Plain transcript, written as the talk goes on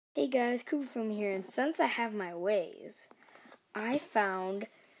Hey guys, Cooper from here, and since I have my ways, I found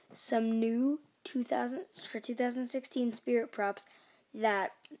some new 2016 Spirit props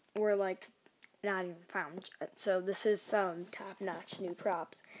that were not even found. So this is some top-notch new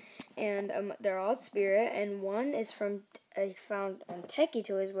props, and they're all Spirit, and one is from I found on Techie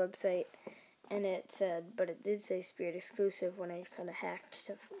Toys website, and it did say Spirit exclusive when I kind of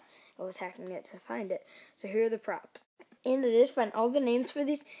I was hacking it to find it. So here are the props. And I did find all the names for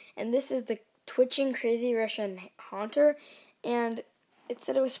these, and this is the Twitching Crazy Russian Haunter, and it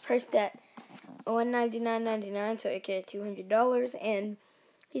said it was priced at $199.99, so aka $200, and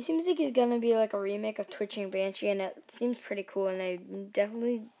he seems like he's gonna be like a remake of Twitching Banshee, and it seems pretty cool, and I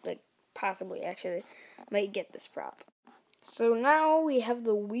definitely, possibly actually, might get this prop. So now we have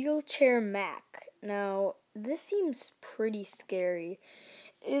the Wheelchair Mac. Now, this seems pretty scary.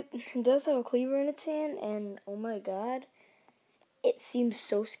 It does have a cleaver in its hand, and oh my god, it seems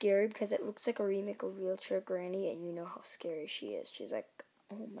so scary because it looks like a remake of Wheelchair Granny, and you know how scary she is. She's like,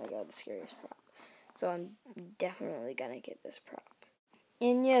 oh my god, the scariest prop. So I'm definitely gonna get this prop.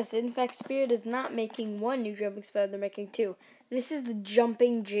 And yes, in fact, Spirit is not making one new jumping spider, they're making two. This is the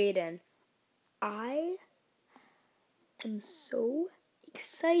Jumping Jaden. I am so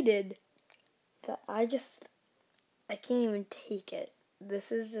excited that I can't even take it.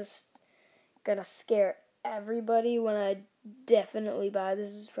 This is just gonna scare everybody when I definitely buy. This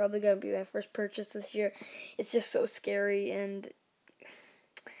is probably gonna be my first purchase this year. It's just so scary, and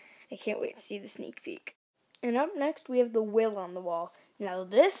I can't wait to see the sneak peek. And up next, we have the Will on the Wall. Now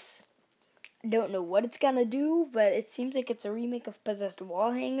this, I don't know what it's gonna do, but it seems like it's a remake of Possessed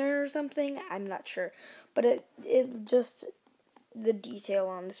Wall Hanger or something. I'm not sure, but the detail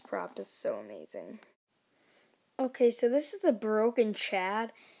on this prop is so amazing. Okay, so this is the Broken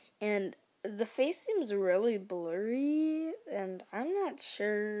Chad, and the face seems really blurry, and I'm not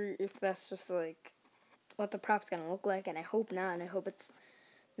sure if that's just what the prop's gonna look like, and I hope not, and I hope it's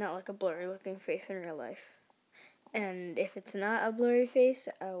not like a blurry looking face in real life. And if it's not a blurry face,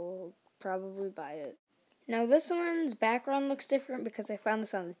 I will probably buy it. Now this one's background looks different because I found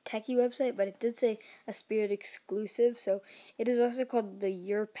this on the Techie website, but it did say a Spirit exclusive, so it is also called the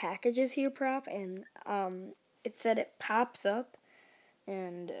Your Packages Here prop, and it said it pops up,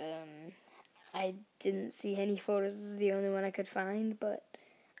 and I didn't see any photos. This is the only one I could find, but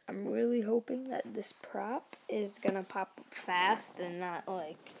I'm really hoping that this prop is gonna pop up fast and not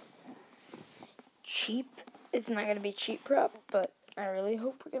cheap. It's not gonna be a cheap prop, but I really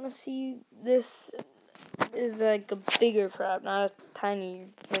hope we're gonna see this is a bigger prop, not a tiny,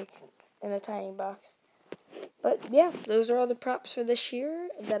 in a tiny box. But yeah, those are all the props for this year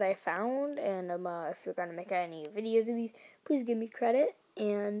that I found, and if you're gonna make any videos of these, please give me credit,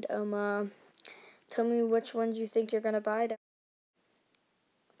 and tell me which ones you think you're gonna buy.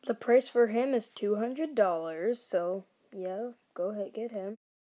 The price for him is $200, so yeah, go ahead, get him.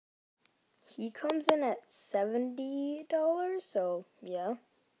 He comes in at $70, so yeah.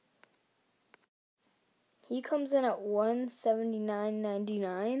 He comes in at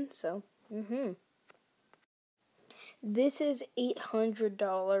 $179.99, so This is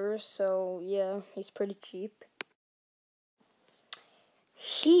 $800, so yeah, he's pretty cheap.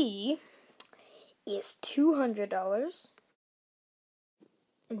 He is $200,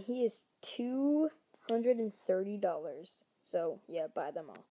 and he is $230, so yeah, buy them all.